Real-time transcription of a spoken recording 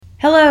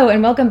Hello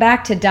and welcome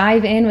back to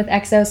Dive In with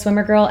XO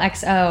Swimmer Girl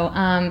XO.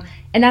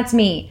 And that's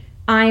me.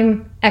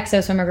 I'm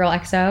XO Swimmer Girl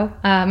XO.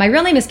 My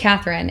real name is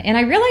Catherine, and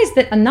I realized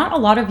that not a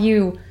lot of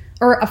you,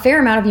 or a fair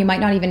amount of you,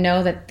 might not even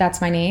know that that's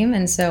my name.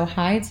 And so,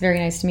 hi, it's very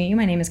nice to meet you.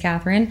 My name is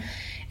Catherine.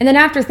 And then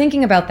after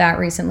thinking about that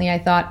recently, I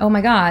thought, oh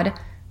my God,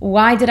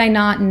 why did I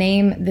not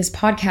name this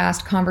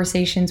podcast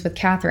Conversations with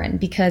Catherine?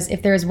 Because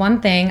if there's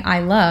one thing I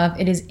love,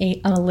 it is an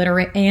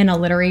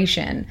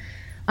alliteration.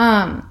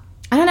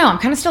 I don't know. I'm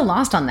kind of still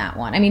lost on that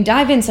one. I mean,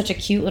 Dive In's such a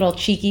cute little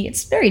cheeky.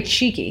 It's very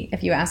cheeky,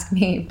 if you ask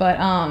me. But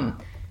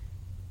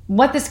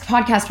what this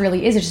podcast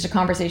really is just a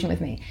conversation with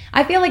me.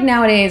 I feel like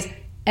nowadays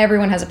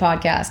everyone has a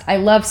podcast. I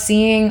love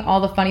seeing all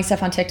the funny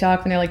stuff on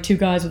TikTok when they're like two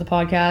guys with a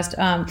podcast.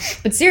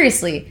 But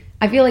seriously,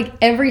 I feel like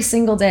every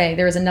single day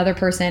there is another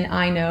person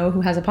I know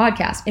who has a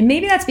podcast. And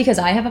maybe that's because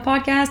I have a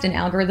podcast and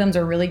algorithms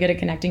are really good at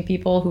connecting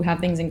people who have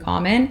things in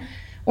common.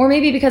 Or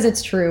maybe because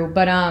it's true.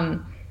 But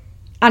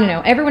I don't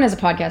know. Everyone has a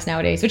podcast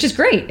nowadays, which is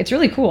great. It's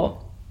really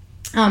cool.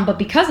 But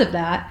because of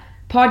that,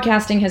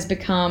 podcasting has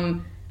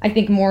become, I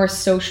think, more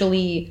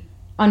socially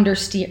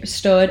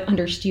understood.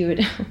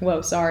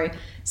 Whoa, sorry.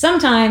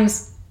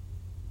 Sometimes,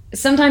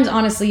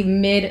 honestly,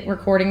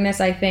 mid-recording this,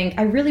 I think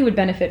I really would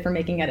benefit from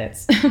making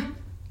edits.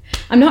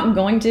 I'm not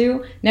going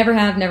to. Never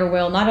have, never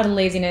will. Not out of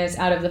laziness,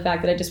 out of the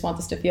fact that I just want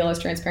this to feel as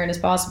transparent as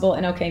possible.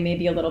 And okay,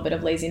 maybe a little bit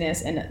of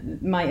laziness and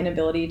my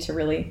inability to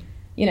really,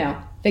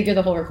 figure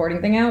the whole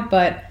recording thing out.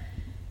 But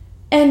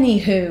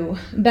anywho,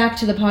 back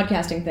to the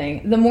podcasting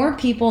thing. The more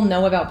people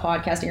know about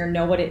podcasting or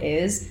know what it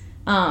is,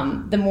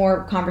 the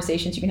more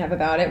conversations you can have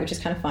about it, which is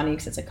kind of funny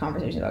because it's like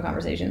conversations about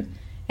conversations.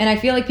 And I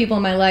feel like people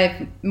in my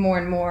life more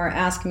and more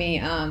ask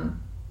me,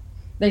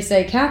 they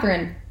say,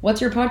 Catherine, what's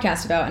your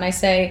podcast about? And I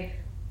say,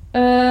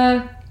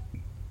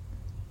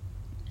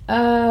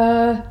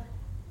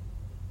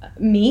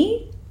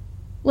 me?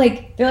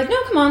 Like, they're like,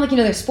 no, come on. Like,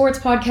 there's sports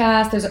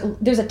podcasts.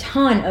 There's a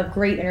ton of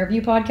great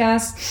interview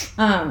podcasts.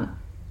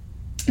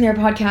 There are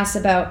podcasts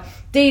about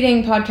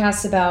dating,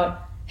 podcasts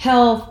about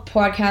health,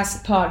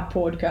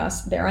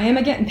 podcasts. There I am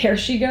again. There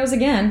she goes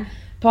again.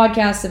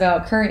 Podcasts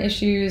about current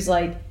issues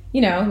like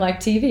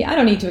TV. I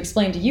don't need to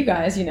explain to you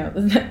guys,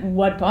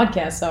 what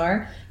podcasts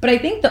are. But I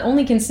think the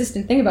only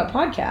consistent thing about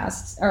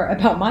podcasts, or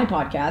about my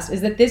podcast,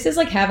 is that this is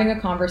like having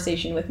a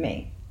conversation with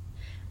me.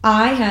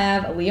 I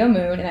have a Leo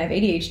moon and I have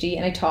ADHD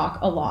and I talk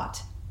a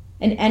lot.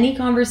 And any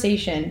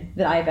conversation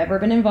that I've ever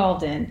been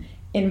involved in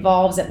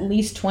involves at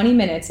least 20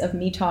 minutes of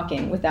me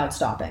talking without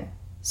stopping.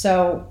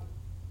 So,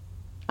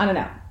 I don't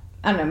know.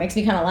 It makes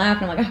me kind of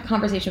laugh. And I'm like,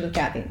 conversation with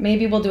Kathy.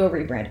 Maybe we'll do a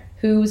rebrand.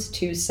 Who's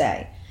to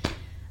say?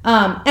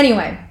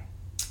 Anyway,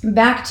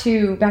 back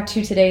to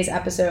today's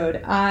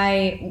episode.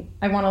 I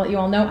want to let you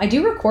all know, I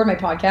do record my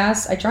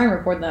podcasts. I try and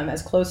record them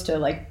as close to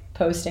like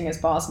posting as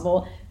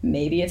possible.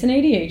 Maybe it's an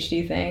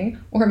ADHD thing,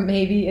 or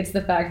maybe it's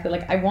the fact that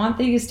like I want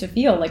these to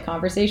feel like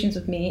conversations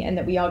with me and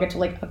that we all get to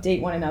like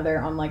update one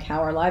another on like how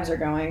our lives are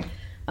going.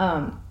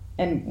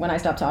 And when I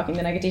stop talking,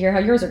 then I get to hear how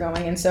yours are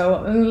going. And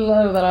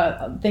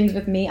so things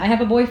with me. I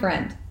have a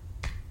boyfriend.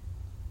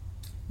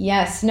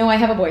 Yes, no, I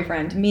have a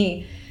boyfriend.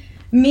 Me,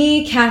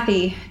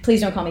 Kathy.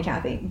 Please don't call me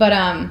Kathy. But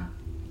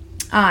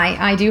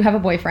I do have a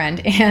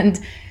boyfriend, and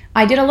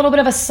I did a little bit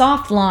of a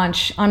soft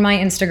launch on my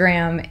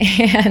Instagram,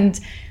 and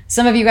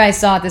some of you guys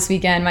saw it this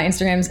weekend. My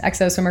Instagram is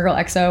XO Swimmer Girl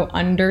XO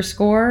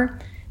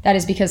 _. That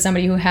is because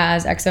somebody who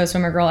has XO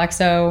Swimmer Girl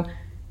XO,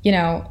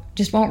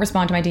 just won't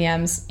respond to my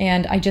DMs.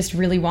 And I just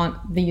really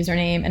want the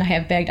username. And I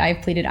have begged, I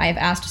have pleaded, I have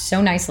asked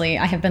so nicely.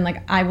 I have been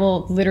like, I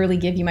will literally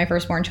give you my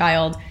firstborn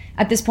child.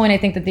 At this point, I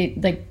think that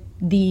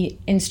the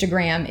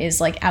Instagram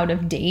is like out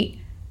of date,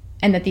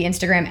 and that the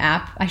Instagram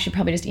app, I should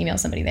probably just email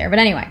somebody there. But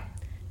anyway,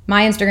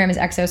 my Instagram is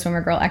XO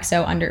Swimmer Girl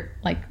XO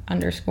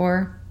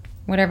 _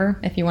 whatever,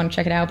 if you want to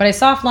check it out. But I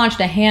soft launched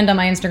a hand on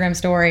my Instagram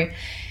story,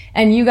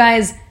 and you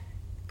guys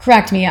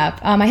cracked me up.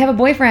 I have a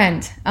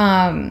boyfriend.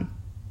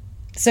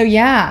 So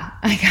yeah,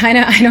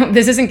 I don't,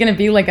 this isn't going to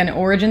be like an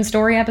origin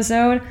story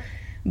episode,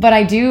 but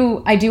I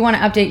do want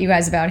to update you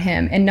guys about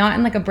him, and not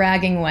in like a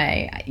bragging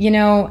way.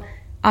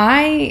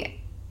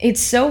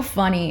 It's so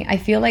funny. I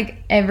feel like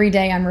every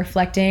day I'm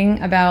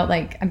reflecting about,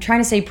 like, I'm trying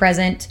to stay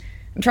present.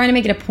 I'm trying to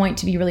make it a point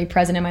to be really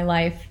present in my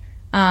life.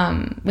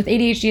 With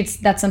ADHD,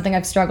 that's something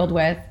I've struggled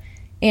with.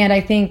 And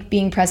I think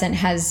being present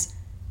has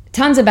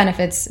tons of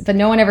benefits, but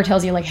no one ever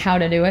tells you like how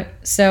to do it.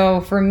 So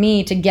for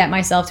me to get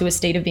myself to a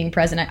state of being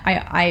present,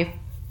 I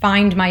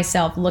find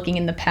myself looking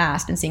in the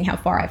past and seeing how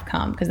far I've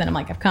come, because then I'm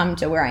like, I've come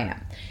to where I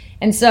am.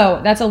 And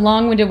so that's a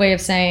long-winded way of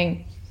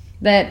saying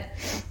that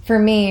for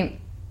me,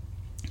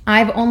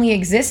 I've only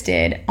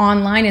existed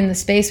online in the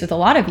space with a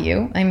lot of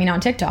you, on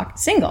TikTok,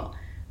 single.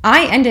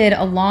 I ended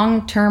a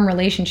long-term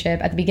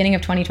relationship at the beginning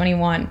of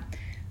 2021.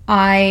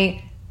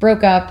 I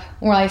broke up,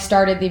 or I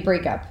started the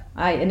breakup.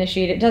 I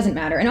initiated, it doesn't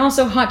matter. And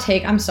also, hot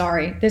take, I'm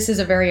sorry. This is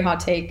a very hot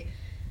take.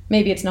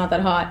 Maybe it's not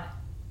that hot.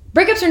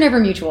 Breakups are never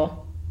mutual.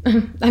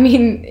 I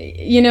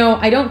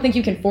don't think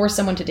you can force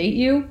someone to date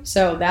you.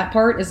 So that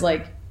part is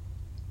like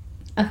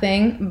a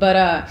thing.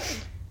 But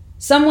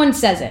someone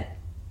says it.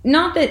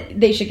 not that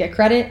they should get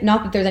credit,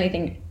 not that there's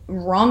anything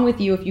wrong with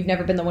you if you've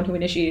never been the one who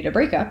initiated a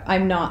breakup.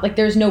 I'm not, like,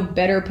 there's no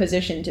better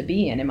position to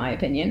be in my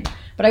opinion.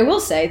 But I will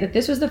say that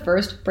this was the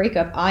first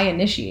breakup I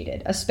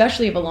initiated,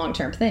 especially of a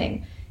long-term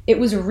thing. It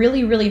was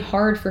really, really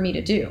hard for me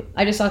to do.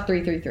 I just saw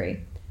 333,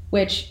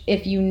 which,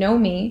 if you know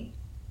me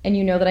and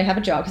you know that I have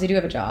a job, because I do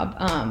have a job,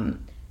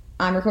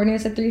 I'm recording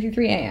this at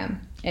 3:33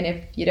 a.m. And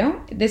if you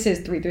don't, this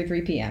is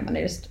 3:33 p.m.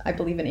 And I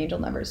believe in angel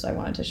numbers, so I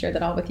wanted to share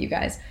that all with you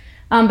guys.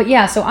 But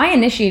yeah, so I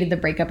initiated the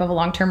breakup of a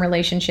long-term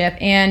relationship,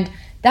 and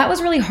that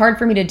was really hard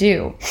for me to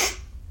do.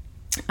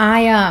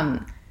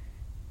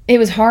 It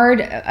was a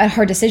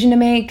hard decision to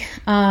make.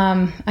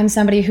 I'm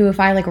somebody who, if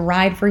I like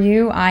ride for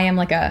you, I am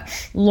like a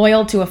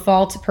loyal to a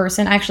fault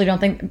person. I actually don't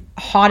think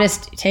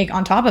hottest take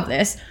on top of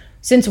this.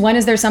 Since when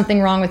is there something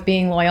wrong with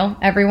being loyal,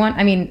 everyone?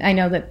 I mean, I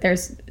know that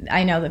there's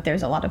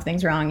a lot of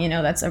things wrong.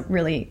 That's a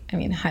really,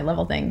 high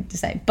level thing to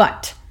say,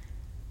 but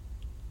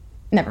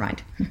never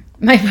mind.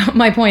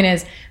 My point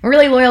is, I'm a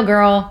really loyal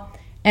girl,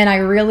 and I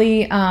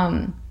really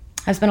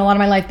have spent a lot of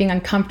my life being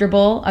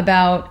uncomfortable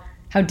about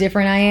how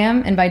different I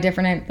am. And by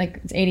different,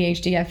 it's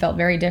ADHD. I felt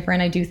very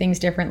different. I do things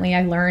differently.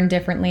 I learn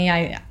differently.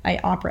 I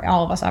operate.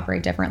 All of us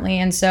operate differently.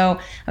 And so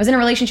I was in a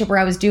relationship where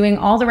I was doing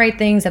all the right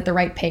things at the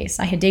right pace.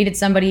 I had dated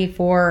somebody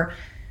for,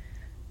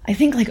 I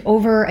think,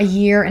 over a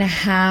year and a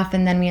half,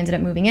 and then we ended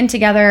up moving in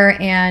together.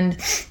 And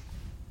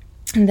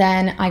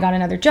then I got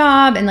another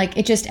job, and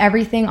it just,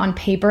 everything on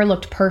paper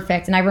looked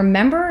perfect. And I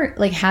remember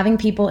having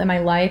people in my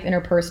life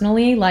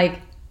interpersonally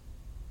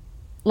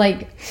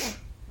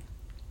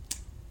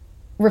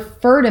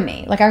refer to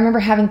me. I remember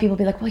having people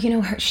be like, well,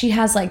 she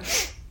has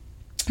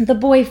the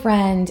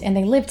boyfriend, and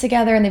they live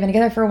together, and they've been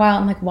together for a while.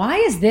 I'm like, why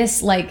is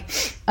this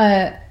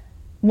a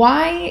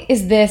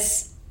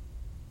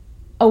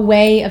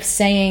way of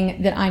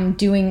saying that I'm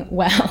doing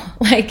well?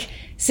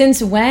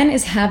 Since when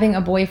is having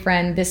a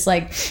boyfriend this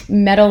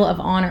medal of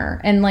honor?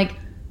 And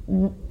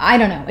I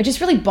don't know. It just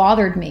really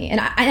bothered me.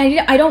 And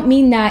I don't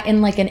mean that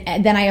in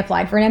then I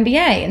applied for an MBA.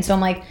 And so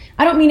I'm I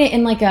don't mean it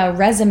in a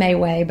resume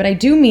way, but I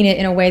do mean it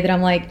in a way that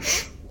I'm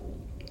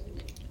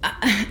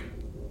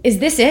is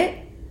this it?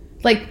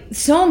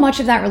 So much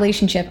of that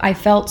relationship, I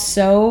felt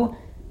so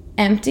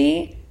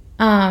empty.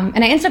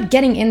 And I ended up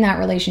getting in that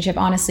relationship,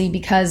 honestly,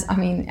 because,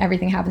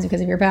 everything happens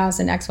because of your spouse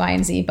and X, Y,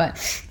 and Z.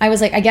 But I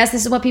was I guess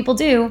this is what people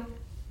do.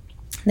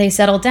 They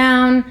settled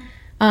down.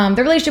 The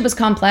relationship was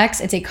complex.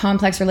 It's a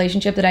complex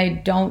relationship that I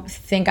don't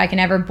think I can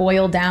ever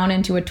boil down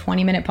into a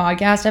 20-minute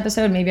podcast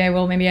episode. Maybe I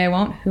will, maybe I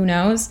won't. Who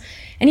knows?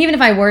 And even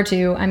if I were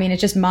to,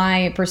 it's just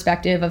my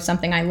perspective of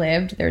something I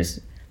lived. There's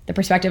the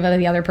perspective of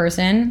the other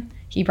person.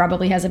 He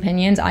probably has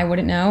opinions. I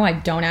wouldn't know. I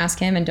don't ask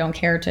him and don't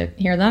care to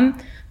hear them.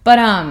 But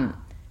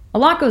a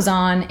lot goes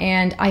on,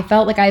 and I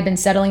felt like I had been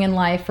settling in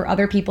life for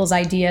other people's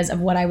ideas of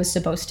what I was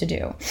supposed to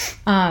do.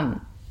 As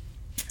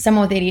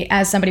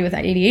somebody with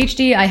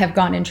ADHD, I have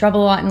gotten in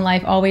trouble a lot in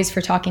life, always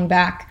for talking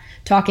back.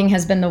 Talking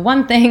has been the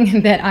one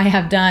thing that I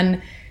have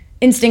done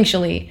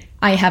instinctually.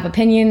 I have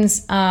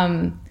opinions,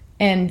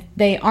 and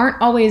they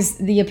aren't always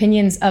the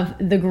opinions of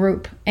the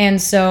group.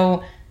 And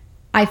so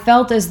I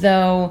felt as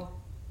though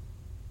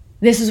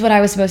this is what I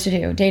was supposed to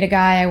do. Date a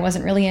guy I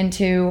wasn't really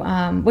into,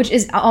 which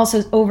is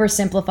also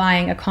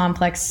oversimplifying a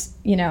complex,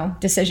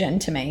 decision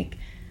to make,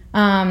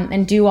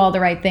 and do all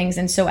the right things.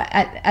 And so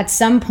at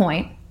some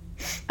point,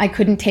 I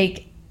couldn't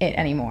take it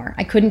anymore.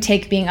 I couldn't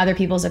take being other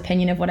people's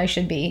opinion of what I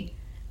should be.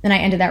 Then I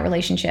ended that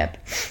relationship.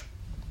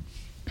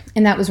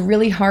 And that was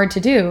really hard to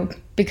do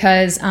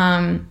because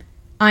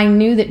I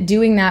knew that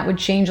doing that would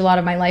change a lot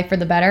of my life for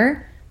the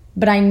better.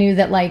 But I knew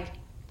that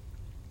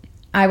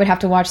I would have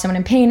to watch someone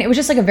in pain. It was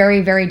just a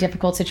very, very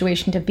difficult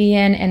situation to be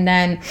in. And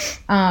then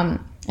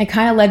it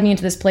kind of led me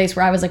into this place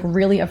where I was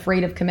really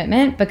afraid of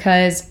commitment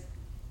because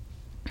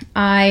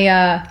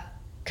I'm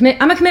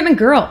a commitment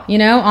girl,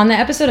 on the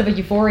episode of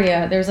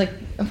Euphoria, there's I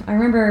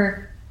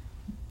remember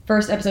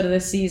first episode of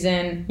this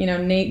season,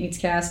 Nate meets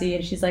Cassie,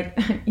 and she's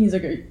he's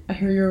I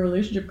hear you're a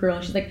relationship girl.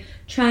 And she's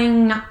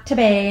trying not to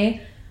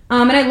be.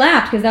 And I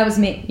laughed because that was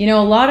me. A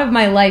lot of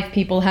my life,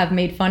 people have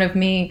made fun of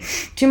me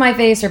to my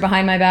face or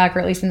behind my back, or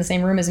at least in the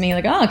same room as me.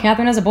 Oh,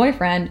 Catherine has a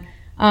boyfriend.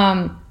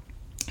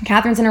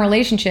 Catherine's in a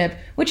relationship,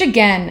 which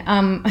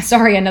again,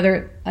 sorry,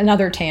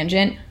 another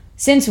tangent.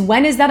 Since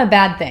when is that a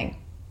bad thing?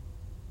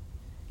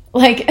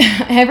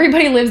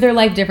 Everybody lives their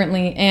life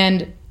differently.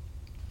 And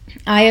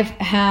I have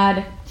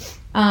had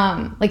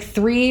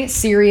 3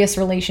 serious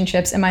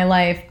relationships in my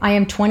life. I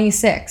am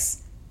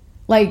 26.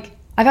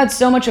 I've had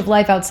so much of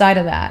life outside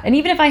of that. And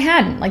even if I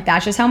hadn't,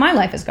 that's just how my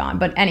life has gone.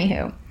 But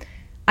anywho,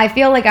 I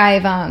feel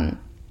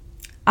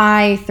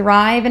I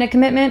thrive in a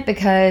commitment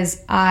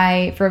because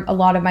I, for a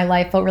lot of my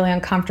life, felt really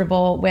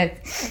uncomfortable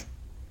with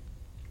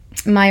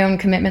my own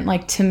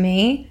commitment, to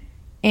me.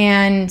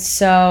 And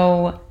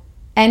so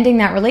ending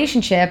that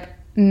relationship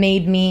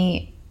made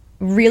me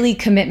really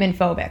commitment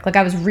phobic.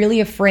 I was really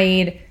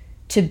afraid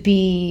to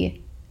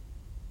be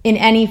in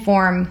any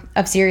form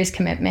of serious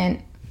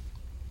commitment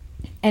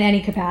in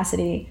any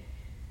capacity.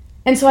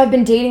 And so I've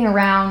been dating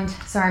around.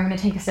 Sorry, I'm going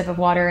to take a sip of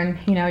water, and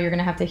you're going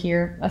to have to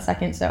hear a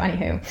second. So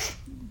anywho,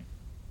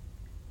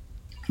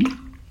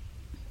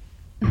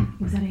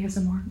 was that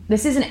ASMR?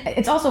 This isn't.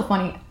 It's also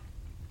funny.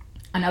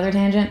 Another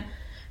tangent.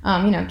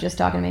 Just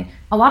talking to me.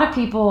 A lot of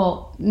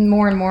people,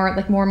 more and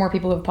more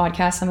people who have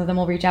podcasts, some of them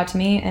will reach out to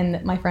me,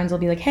 and my friends will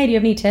be like, "Hey, do you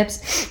have any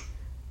tips?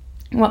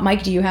 What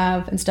mic do you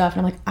have?" and stuff.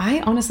 And I'm like,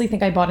 I honestly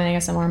think I bought an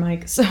ASMR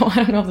mic, so I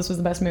don't know if this was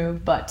the best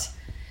move, but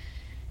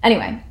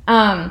anyway,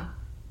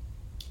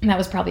 that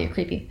was probably a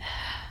creepy,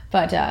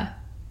 but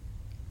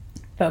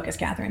focus,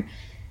 Catherine.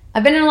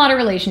 I've been in a lot of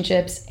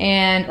relationships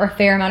or a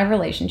fair amount of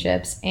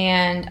relationships,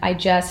 and I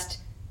just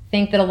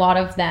think that a lot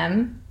of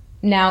them,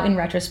 now in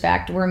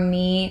retrospect, were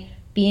me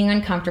being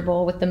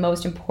uncomfortable with the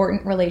most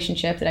important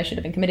relationship that I should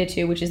have been committed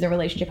to, which is the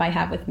relationship I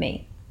have with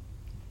me.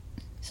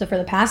 So for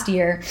the past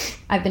year,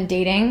 I've been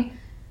dating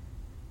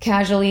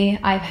casually.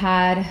 I've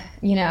had,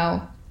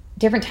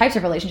 different types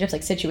of relationships,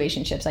 like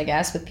situationships, I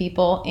guess, with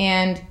people.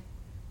 And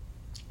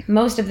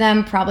most of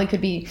them probably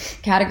could be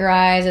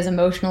categorized as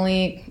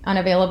emotionally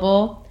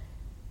unavailable.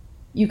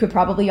 You could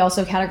probably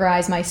also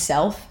categorize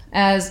myself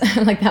as,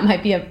 that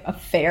might be a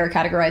fair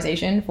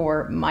categorization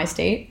for my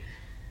state.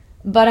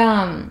 But,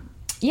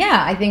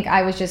 yeah, I think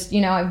I was just,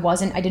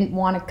 I didn't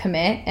want to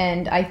commit.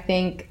 And I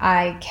think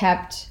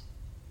it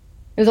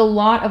was a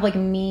lot of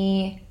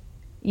me,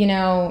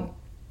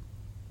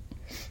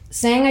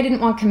 saying I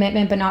didn't want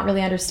commitment, but not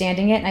really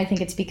understanding it. And I think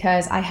it's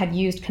because I had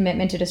used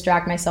commitment to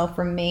distract myself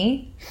from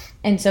me.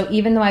 And so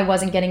even though I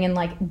wasn't getting in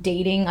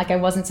dating, I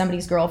wasn't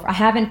somebody's girlfriend, I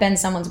haven't been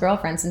someone's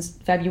girlfriend since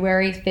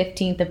February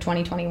 15th of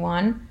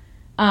 2021.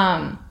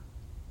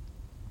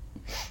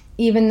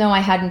 Even though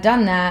I hadn't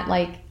done that,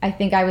 I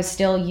think I was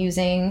still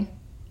using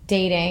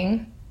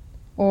dating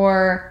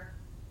or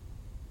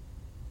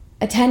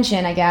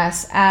attention, I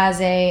guess,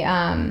 as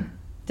a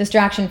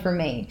distraction for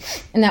me.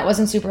 And that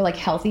wasn't super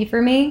healthy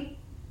for me.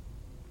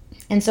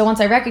 And so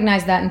once I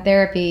recognized that in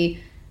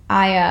therapy,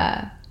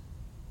 I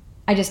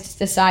just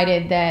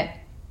decided that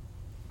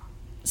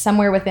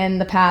somewhere within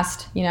the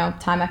past,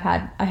 time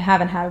I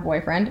haven't had a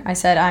boyfriend, I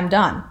said, I'm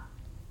done.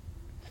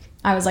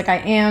 I was like,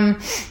 I'm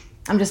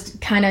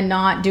just kind of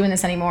not doing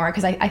this anymore,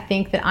 because I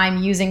think that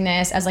I'm using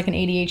this as an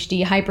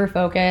ADHD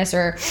hyperfocus,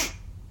 or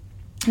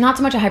not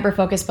so much a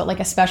hyperfocus, but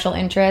a special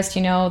interest,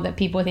 that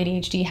people with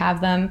ADHD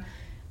have them.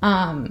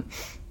 One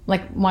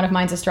of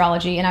mine's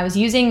astrology, and I was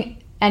using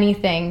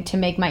anything to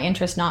make my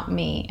interest not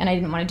me, and I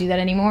didn't want to do that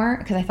anymore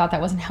because I thought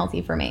that wasn't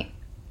healthy for me.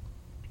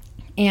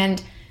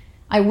 And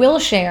I will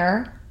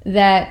share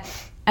that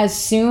as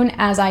soon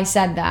as I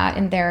said that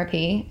in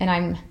therapy, and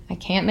I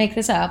can't make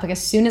this up,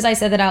 as soon as I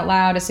said that out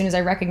loud, as soon as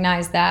I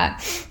recognized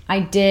that,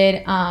 I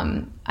did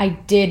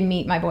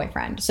meet my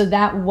boyfriend. So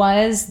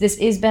this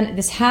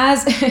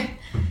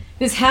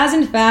has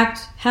in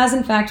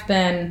fact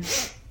been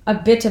a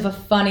bit of a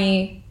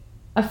funny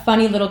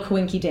little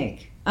coinky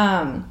dink.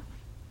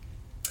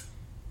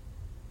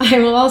 I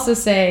will also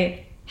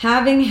say,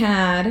 having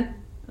had,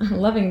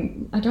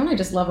 don't I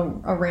just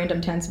love a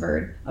random tense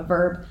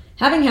verb?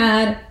 Having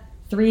had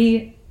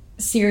 3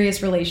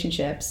 serious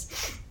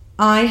relationships,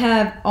 I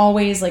have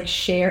always I've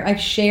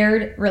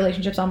shared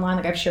relationships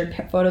online. I've shared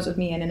photos with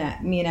me and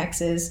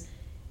exes.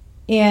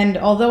 And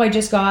although I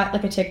just got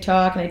a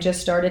TikTok, and I just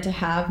started to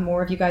have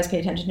more of you guys pay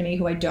attention to me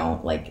who I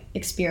don't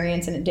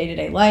experience in a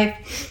day-to-day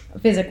life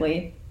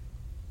physically,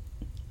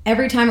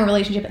 every time a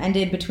relationship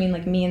ended between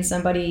me and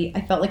somebody,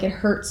 I felt it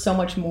hurt so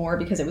much more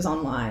because it was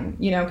online,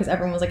 because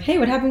everyone was like, hey,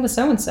 what happened with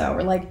so-and-so?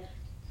 Or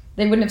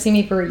they wouldn't have seen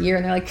me for a year,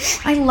 and they're like,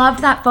 I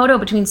loved that photo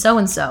between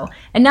so-and-so.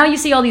 And now you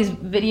see all these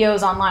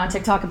videos online on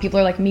TikTok, and people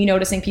are me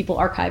noticing people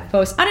archive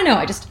posts. I don't know.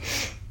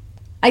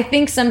 I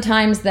think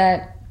sometimes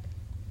that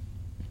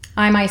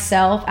I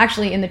myself,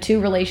 actually in the 2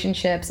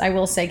 relationships, I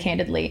will say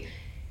candidly,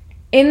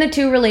 in the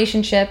 2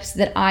 relationships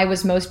that I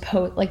was most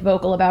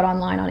vocal about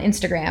online on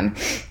Instagram,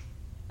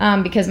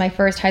 because my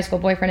first high school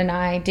boyfriend and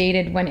I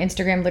dated when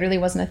Instagram literally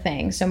wasn't a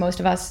thing. So most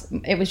of us,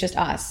 it was just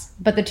us.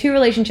 But the 2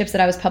 relationships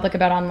that I was public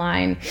about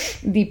online,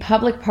 the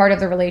public part of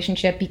the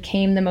relationship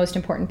became the most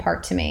important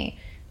part to me.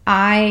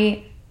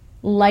 I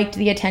liked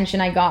the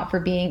attention I got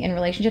for being in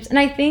relationships. And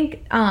I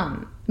think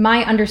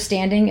my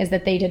understanding is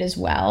that they did as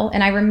well.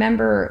 And I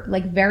remember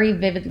very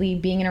vividly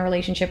being in a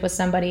relationship with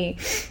somebody,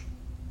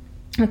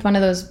 with one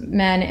of those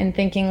men, and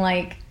thinking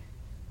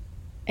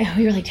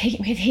we were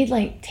taken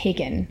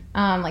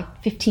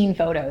 15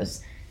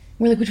 photos.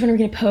 We're which one are we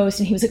gonna post?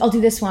 And he was I'll do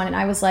this one. And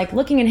I was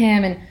looking at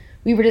him, and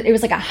it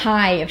was a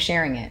high of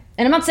sharing it.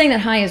 And I'm not saying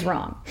that high is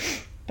wrong,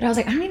 but I was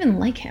I don't even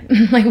like him.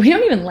 We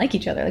don't even like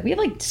each other. We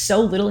have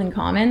so little in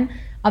common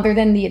other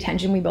than the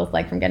attention we both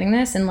like from getting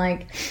this. And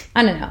I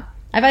don't know.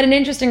 I've had an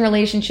interesting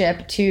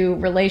relationship to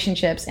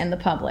relationships and the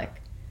public.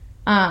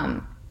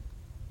 And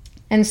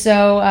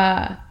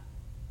so,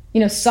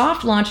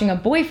 soft launching a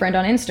boyfriend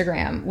on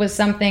Instagram was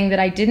something that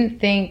I didn't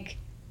think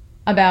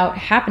about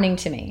happening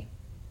to me.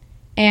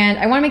 And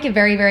I want to make it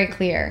very, very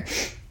clear.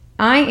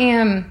 I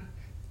am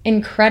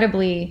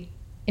incredibly,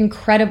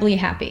 incredibly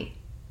happy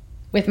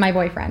with my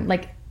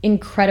boyfriend,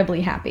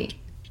 incredibly happy.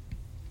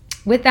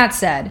 With that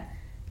said,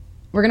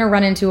 we're going to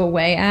run into a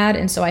Way ad,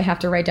 and so I have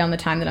to write down the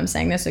time that I'm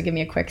saying this, so give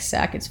me a quick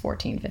sec. It's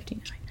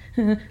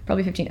 14:59.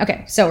 Probably 15.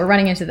 Okay, so we're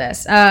running into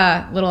this.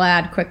 Little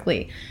ad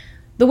quickly.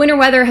 The winter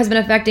weather has been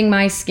affecting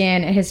my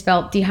skin. It has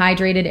felt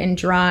dehydrated and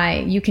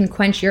dry. You can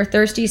quench your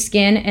thirsty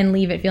skin and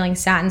leave it feeling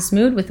satin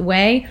smooth with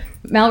Way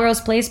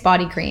Melrose Place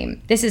Body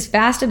Cream. This is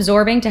fast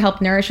absorbing to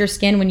help nourish your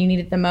skin when you need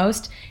it the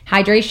most.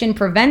 Hydration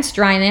prevents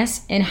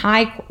dryness and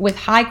with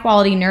high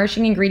quality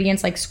nourishing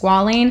ingredients like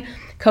squalane,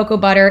 cocoa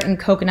butter, and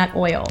coconut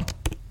oil.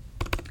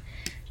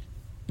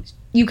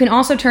 You can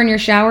also turn your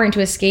shower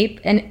into an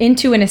escape with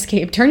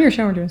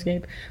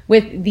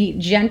the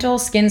gentle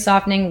skin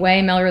softening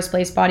Way Melrose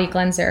Place Body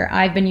Cleanser.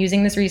 I've been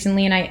using this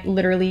recently and I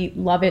literally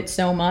love it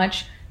so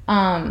much.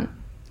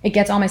 It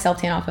gets all my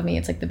self-tan off of me.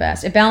 It's like the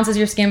best. It balances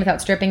your skin without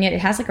stripping it.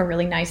 It has like a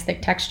really nice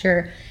thick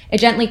texture. It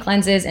gently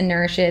cleanses and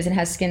nourishes and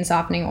has skin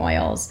softening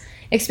oils.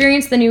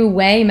 Experience the new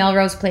Way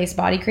Melrose Place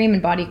Body Cream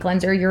and Body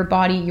Cleanser. Your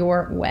body,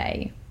 your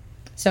way.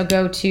 So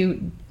go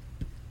to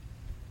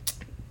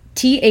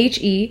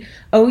TheOuai.com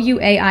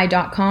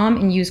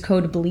and use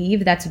code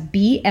BLEAV. That's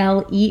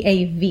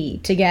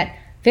BLEAV to get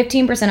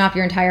 15% off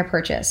your entire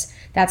purchase.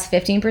 That's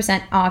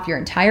 15% off your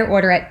entire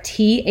order at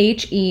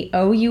TheOuai.com,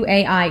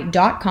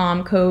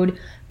 code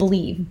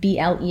BLEAV,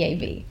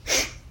 BLEAV.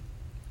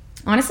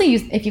 Honestly,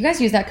 if you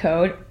guys use that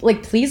code,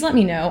 like, please let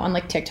me know on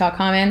like TikTok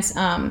comments.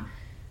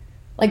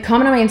 Like,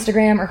 comment on my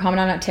Instagram or comment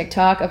on a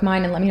TikTok of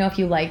mine and let me know if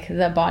you like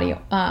the body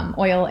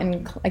oil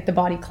and like the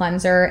body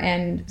cleanser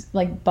and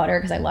like butter,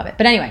 because I love it.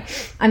 But anyway,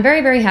 I'm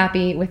very, very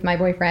happy with my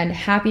boyfriend,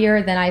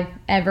 happier than I've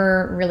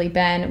ever really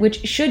been,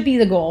 which should be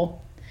the goal.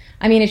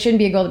 I mean, it shouldn't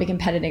be a goal to be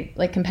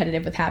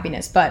competitive with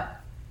happiness,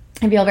 but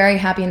I feel very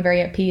happy and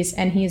very at peace,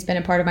 and he's been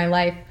a part of my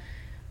life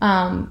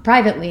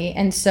privately.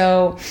 And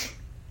so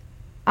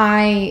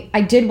I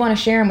did want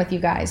to share them with you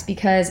guys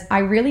because I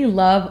really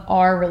love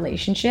our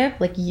relationship,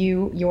 like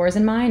yours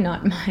and mine,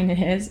 not mine and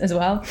his as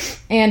well.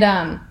 And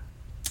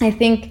I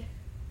think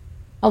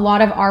a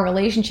lot of our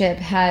relationship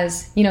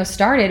has,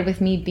 started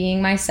with me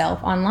being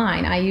myself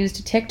online. I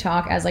used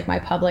TikTok as like my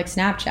public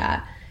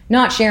Snapchat,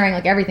 not sharing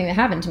like everything that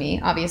happened to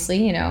me.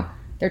 Obviously,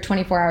 they're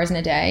 24 hours in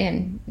a day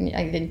and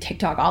I didn't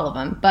TikTok all of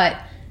them, but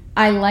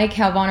I like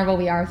how vulnerable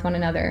we are with one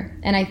another.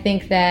 And I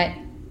think that,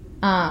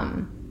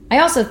 I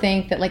also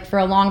think that like for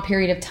a long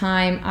period of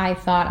time, I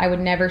thought I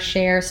would never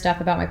share stuff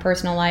about my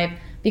personal life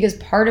because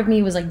part of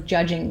me was like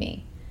judging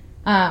me.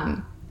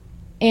 And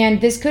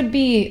this could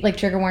be like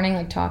trigger warning,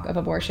 like talk of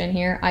abortion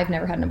here. I've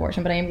never had an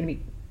abortion, but I am going to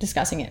be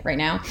discussing it right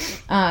now.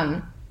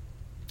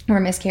 Or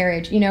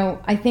miscarriage.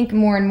 I think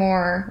more and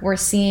more we're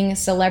seeing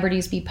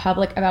celebrities be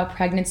public about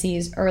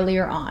pregnancies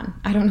earlier on.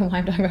 I don't know why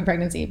I'm talking about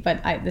pregnancy,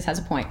 but this has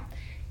a point.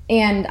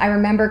 And I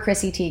remember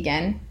Chrissy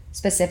Teigen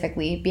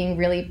specifically being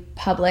really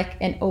public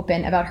and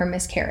open about her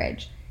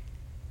miscarriage.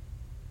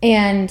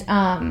 And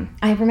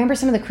I remember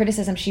some of the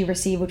criticism she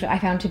received, which I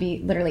found to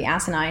be literally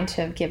asinine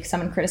to give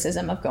someone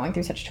criticism of going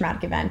through such a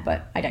traumatic event,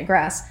 but I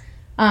digress.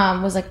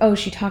 Was like, oh,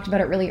 she talked about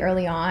it really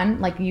early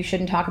on. Like, you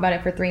shouldn't talk about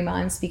it for 3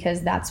 months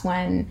because that's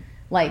when,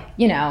 like,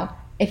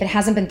 if it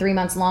hasn't been 3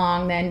 months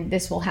long, then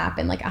this will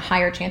happen, like a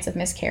higher chance of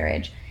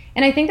miscarriage.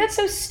 And I think that's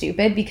so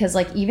stupid because,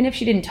 like, even if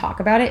she didn't talk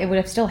about it, it would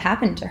have still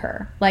happened to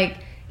her. Like,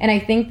 and I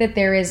think that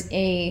there is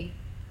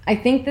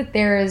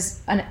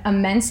an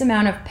immense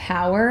amount of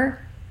power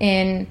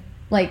in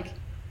like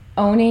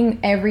owning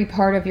every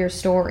part of your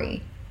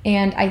story.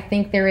 And I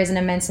think there is an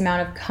immense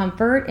amount of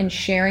comfort in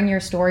sharing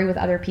your story with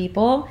other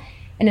people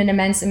and an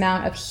immense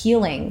amount of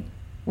healing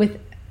with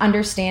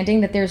understanding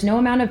that there's no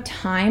amount of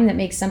time that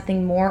makes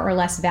something more or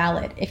less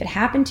valid. If it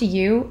happened to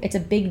you, it's a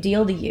big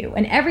deal to you,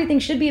 and everything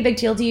should be a big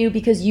deal to you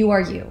because you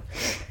are you.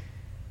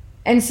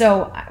 And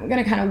so I'm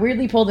going to kind of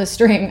weirdly pull this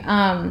string.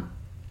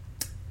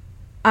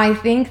 I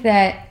think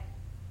that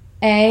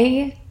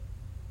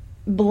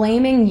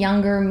blaming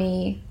younger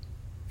me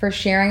for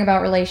sharing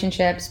about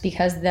relationships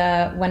because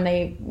when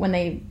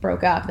they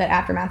broke up, that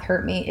aftermath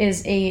hurt me,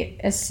 is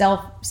a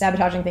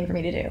self-sabotaging thing for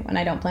me to do, and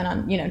I don't plan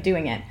on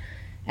doing it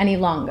any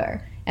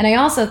longer. And I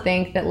also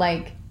think that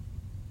like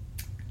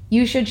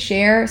you should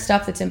share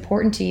stuff that's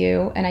important to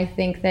you, and I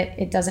think that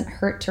it doesn't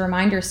hurt to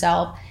remind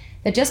yourself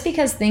that just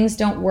because things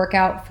don't work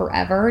out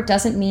forever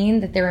doesn't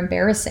mean that they're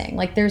embarrassing.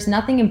 Like, there's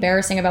nothing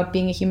embarrassing about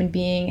being a human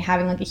being,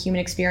 having like a human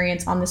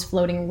experience on this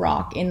floating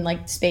rock in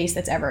like space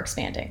that's ever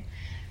expanding.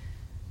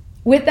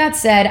 With that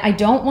said, I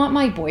don't want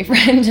my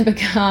boyfriend to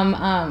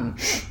become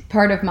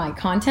part of my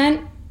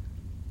content,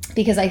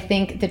 because I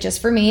think that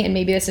just for me, and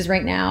maybe this is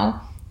right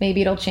now,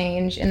 maybe it'll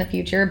change in the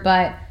future,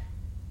 but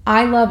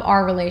I love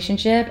our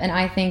relationship, and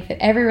I think that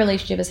every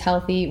relationship is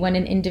healthy when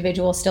an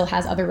individual still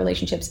has other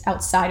relationships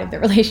outside of the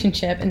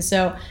relationship. And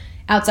so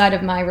outside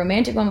of my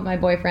romantic one with my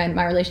boyfriend,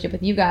 my relationship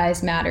with you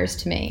guys matters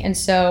to me. And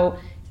so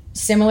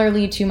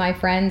similarly to my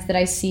friends that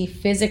I see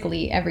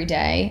physically every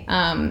day,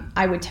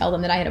 I would tell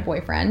them that I had a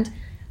boyfriend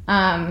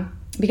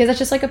because that's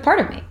just like a part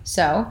of me.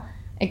 So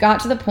it got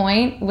to the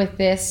point with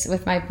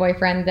my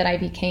boyfriend that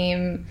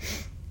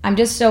I'm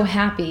just so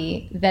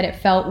happy that it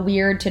felt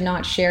weird to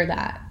not share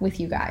that with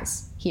you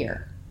guys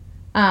here.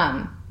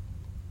 So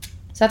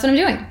that's what I'm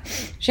doing,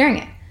 sharing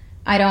it.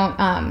 I don't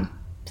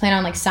plan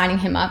on like signing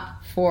him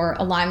up for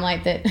a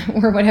limelight that,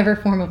 or whatever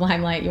form of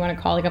limelight you want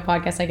to call, like a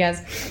podcast, I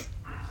guess.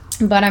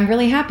 But I'm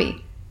really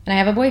happy, and I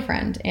have a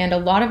boyfriend. And a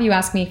lot of you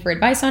ask me for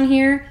advice on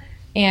here,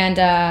 and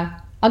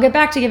I'll get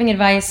back to giving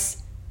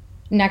advice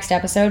next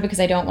episode because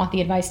I don't want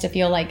the advice to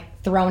feel like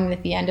thrown in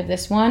at the end of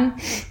this one.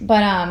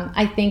 But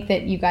I think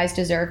that you guys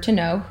deserve to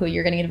know who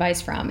you're getting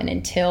advice from. And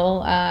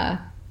until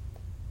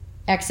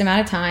X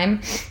amount of time,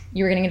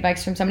 you were getting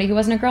advice from somebody who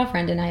wasn't a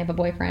girlfriend, and I have a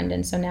boyfriend,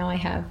 and so now I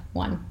have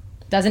one.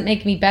 Doesn't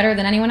make me better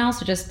than anyone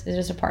else. It's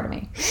just a part of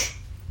me.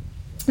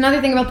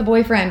 Another thing about the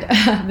boyfriend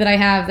that I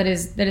have that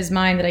is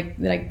mine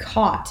that I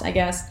caught, I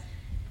guess.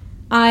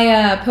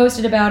 I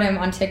posted about him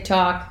on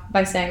TikTok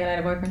by saying that I had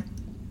a boyfriend.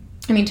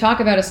 I mean, talk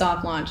about a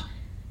soft launch.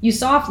 You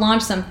soft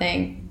launch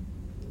something,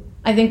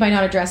 I think, by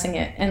not addressing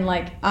it. And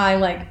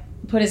I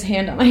put his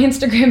hand on my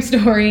Instagram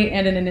story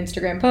and in an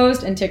Instagram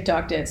post, and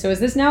TikTok did. So is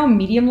this now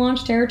medium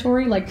launch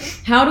territory? Like,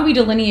 how do we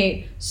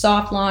delineate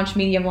soft launch,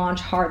 medium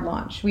launch, hard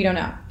launch? We don't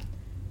know.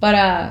 But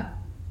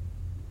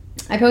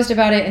I posted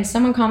about it, and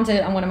someone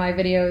commented on one of my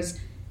videos,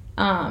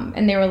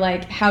 and they were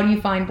like, how do you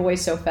find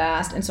boys so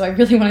fast? And so I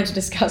really wanted to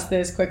discuss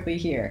this quickly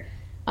here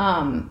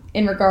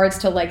in regards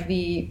to like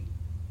the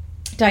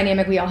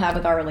dynamic we all have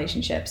with our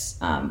relationships,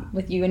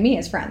 with you and me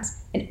as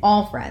friends, and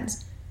all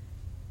friends.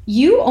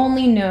 You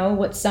only know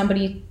what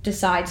somebody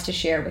decides to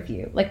share with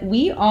you. Like,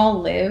 we all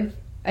live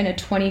in a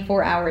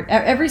 24-hour,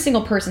 every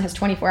single person has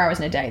 24 hours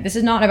in a day. This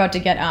is not about to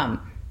get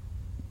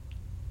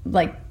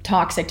like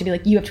toxic to be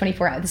like, you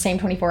have the same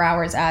 24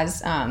 hours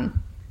as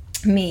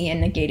me,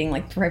 and negating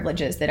like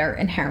privileges that are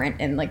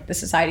inherent in like the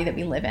society that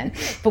we live in.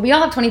 But we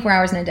all have 24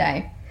 hours in a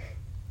day.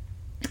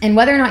 And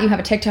whether or not you have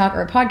a TikTok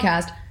or a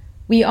podcast,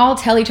 we all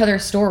tell each other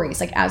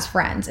stories like as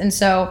friends. And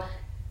so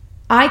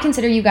I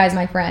consider you guys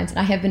my friends, and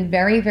I have been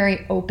very,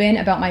 very open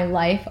about my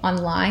life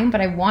online,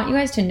 but I want you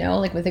guys to know,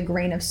 like, with a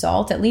grain of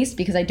salt at least,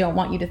 because I don't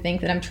want you to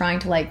think that I'm trying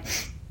to like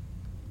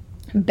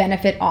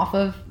benefit off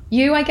of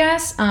you, I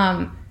guess.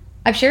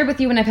 I've shared with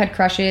you when I've had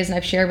crushes, and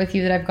I've shared with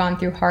you that I've gone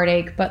through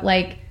heartache, but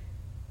like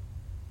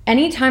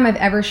anytime I've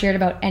ever shared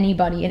about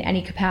anybody in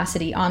any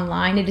capacity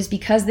online, it is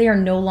because they are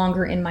no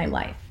longer in my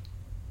life.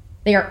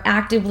 They are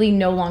actively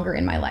no longer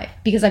in my life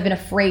because I've been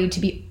afraid to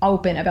be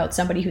open about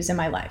somebody who's in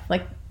my life.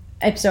 Like,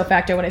 ipso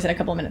facto, what I said a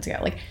couple of minutes ago,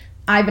 like,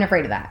 I've been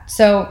afraid of that.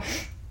 So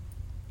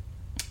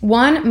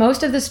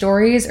most of the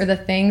stories or the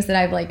things that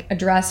I've like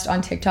addressed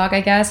on TikTok,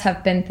 I guess,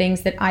 have been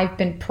things that I've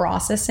been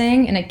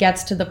processing, and it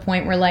gets to the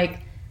point where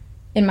like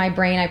in my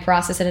brain, I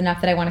process it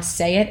enough that I want to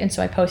say it. And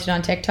so I post it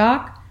on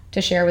TikTok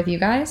to share with you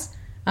guys.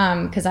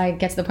 Cause I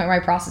get to the point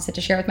where I process it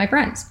to share with my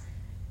friends.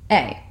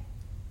 A.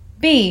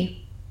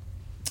 B,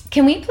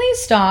 can we please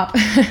stop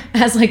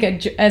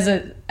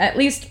at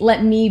least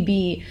let me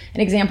be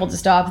an example to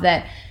stop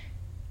that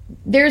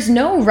there's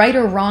no right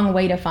or wrong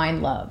way to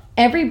find love.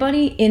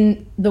 Everybody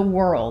in the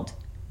world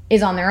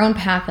is on their own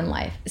path in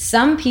life.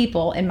 Some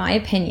people, in my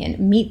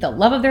opinion, meet the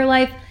love of their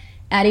life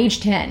at age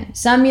 10.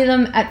 Some meet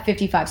them at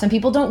 55. Some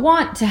people don't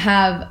want to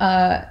have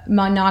a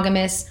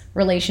monogamous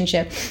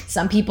relationship.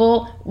 Some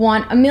people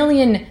want a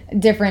million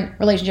different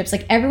relationships.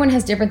 Like, everyone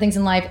has different things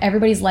in life.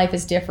 Everybody's life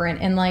is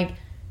different. And like,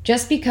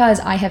 just because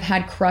I have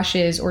had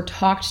crushes or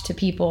talked to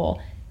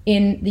people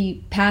in the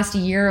past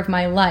year of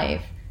my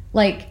life,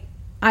 like,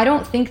 I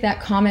don't think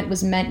that comment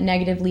was meant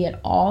negatively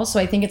at all. So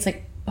I think it's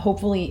like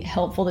hopefully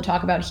helpful to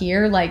talk about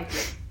here. Like,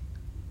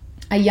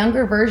 a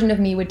younger version of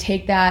me would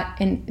take that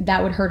and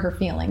that would hurt her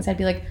feelings. I'd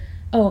be like,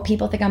 oh,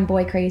 people think I'm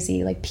boy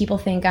crazy. Like, people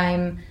think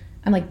I'm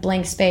like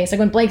Blank Space. Like,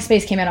 when Blank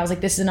Space came out, I was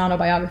like, this is an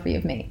autobiography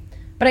of me.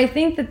 But I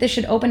think that this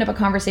should open up a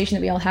conversation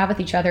that we all have with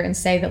each other and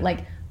say that, like,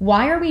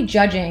 why are we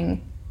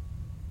judging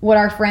what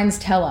our friends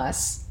tell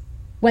us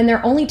when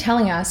they're only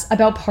telling us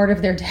about part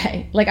of their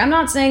day? Like, I'm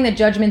not saying that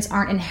judgments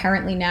aren't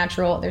inherently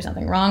natural. There's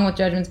nothing wrong with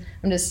judgments.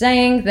 I'm just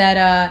saying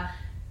that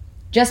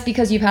just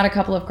because you've had a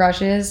couple of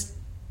crushes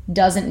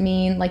doesn't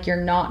mean like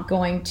you're not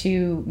going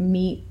to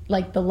meet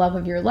like the love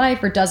of your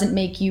life, or doesn't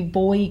make you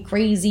boy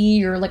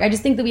crazy, or like, I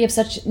just think that we have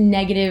such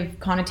negative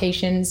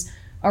connotations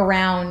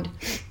around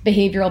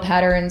behavioral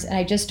patterns, and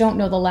I just don't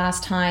know the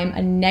last time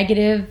a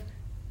negative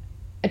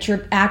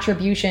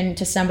attribution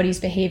to somebody's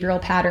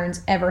behavioral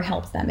patterns ever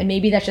helped them. And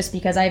maybe that's just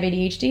because I have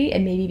ADHD,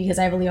 and maybe because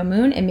I have a Leo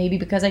moon, and maybe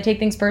because I take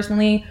things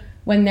personally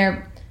when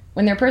they're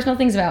personal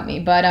things about me.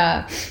 But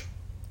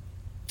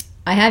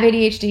I have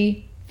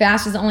ADHD.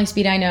 Fast is the only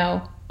speed I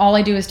know. All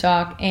I do is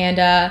talk, and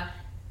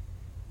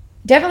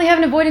definitely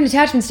have an avoidant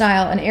attachment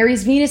style, an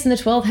Aries Venus in the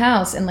 12th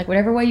house, and like,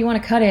 whatever way you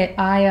want to cut it,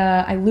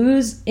 I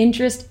lose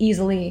interest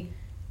easily.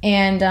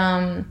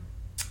 And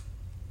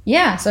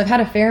yeah, so I've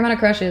had a fair amount of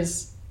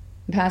crushes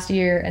the past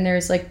year, and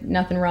there's like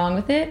nothing wrong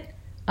with it.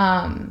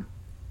 I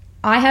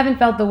haven't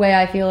felt the way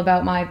I feel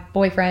about my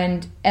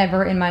boyfriend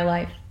ever in my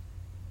life.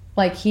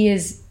 Like, he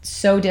is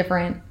so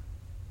different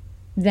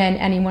than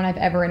anyone I've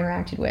ever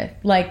interacted with.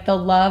 Like, the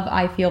love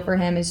I feel for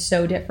him is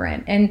so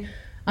different. And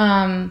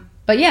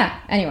but yeah,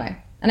 anyway.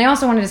 And I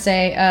also wanted to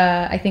say,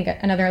 I think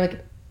another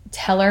like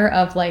teller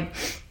of like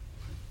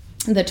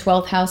the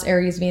 12th house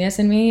Aries Venus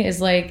in me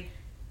is like,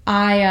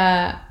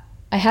 I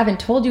haven't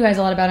told you guys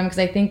a lot about him because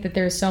I think that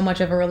there's so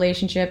much of a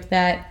relationship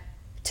that,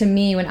 to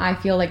me, when I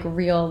feel like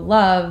real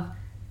love,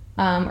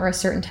 or a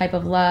certain type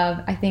of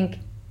love, I think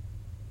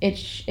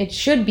it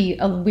should be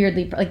a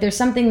weirdly, like, there's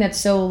something that's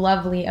so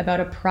lovely about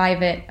a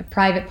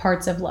private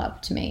parts of love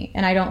to me.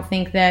 And I don't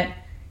think that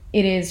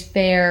it is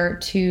fair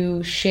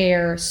to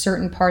share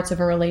certain parts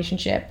of a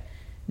relationship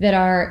that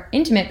are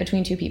intimate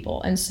between two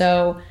people. And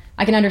so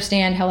I can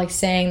understand how, like,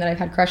 saying that I've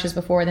had crushes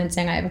before, then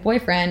saying I have a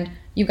boyfriend,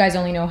 you guys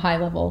only know high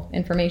level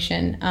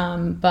information,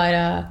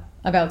 but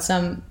about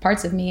some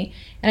parts of me.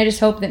 And I just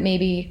hope that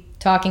maybe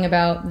talking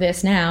about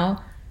this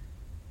now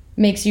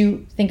makes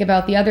you think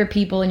about the other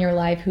people in your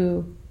life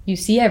who you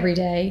see every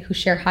day, who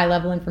share high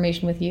level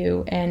information with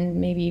you,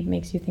 and maybe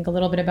makes you think a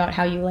little bit about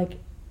how you, like,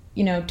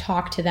 you know,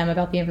 talk to them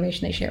about the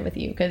information they share with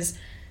you. Because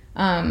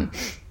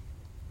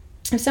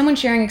if someone's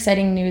sharing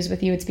exciting news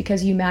with you, it's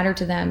because you matter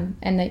to them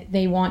and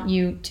they want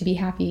you to be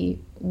happy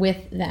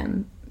with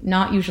them,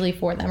 not usually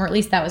for them, or at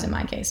least that was in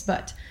my case.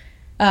 But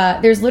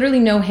there's literally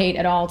no hate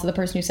at all to the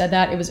person who said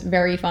that. It was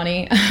very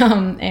funny.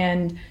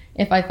 And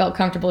if I felt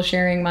comfortable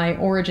sharing my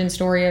origin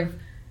story of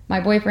my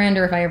boyfriend,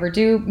 or if I ever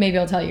do, maybe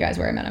I'll tell you guys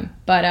where I met him.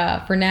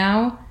 But for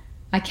now,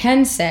 I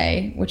can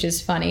say, which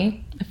is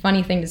funny, a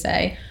funny thing to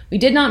say, we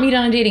did not meet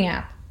on a dating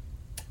app.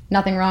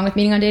 Nothing wrong with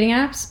meeting on dating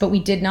apps, but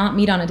we did not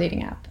meet on a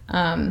dating app.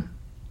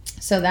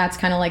 So that's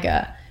kind of like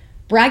a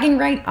bragging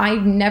right I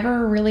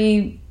never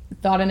really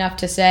thought enough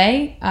to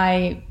say,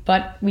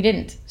 but we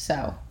didn't.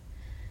 So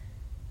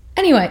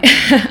anyway,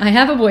 I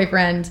have a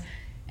boyfriend,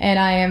 and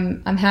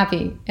I'm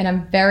happy, and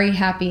I'm very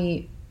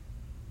happy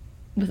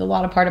with a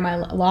lot of parts of my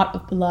life,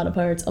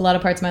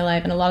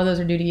 and a lot of those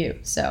are due to you.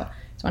 So I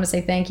just want to say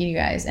thank you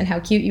guys, and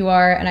how cute you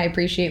are, and I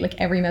appreciate, like,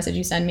 every message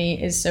you send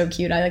me is so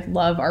cute. I, like,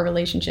 love our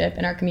relationship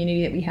and our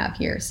community that we have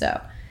here. So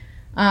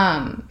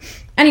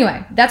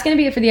anyway, that's going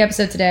to be it for the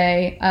episode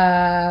today.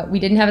 We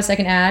didn't have a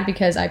second ad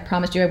because I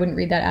promised you I wouldn't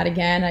read that ad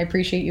again. I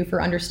appreciate you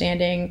for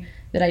understanding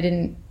that I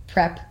didn't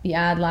prep the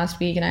ad last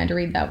week and I had to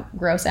read that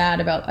gross ad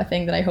about a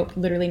thing that I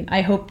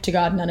hope to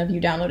God none of you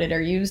downloaded or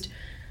used.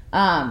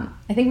 I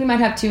think we might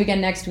have 2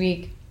 again next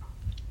week,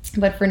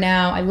 but for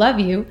now, I love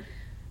you.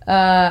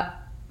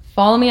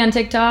 Follow me on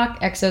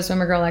TikTok,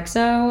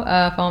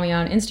 XOSwimmerGirlXO. Follow me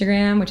on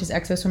Instagram, which is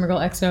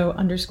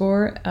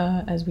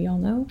XOSwimmerGirlXO_, as we all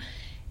know.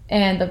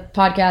 And the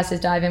podcast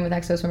is Dive In with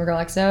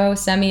XOSwimmerGirlXO.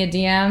 Send me a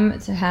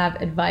DM to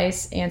have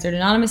advice answered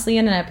anonymously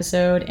in an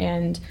episode.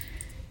 And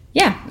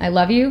yeah, I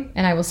love you,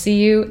 and I will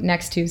see you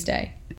next Tuesday.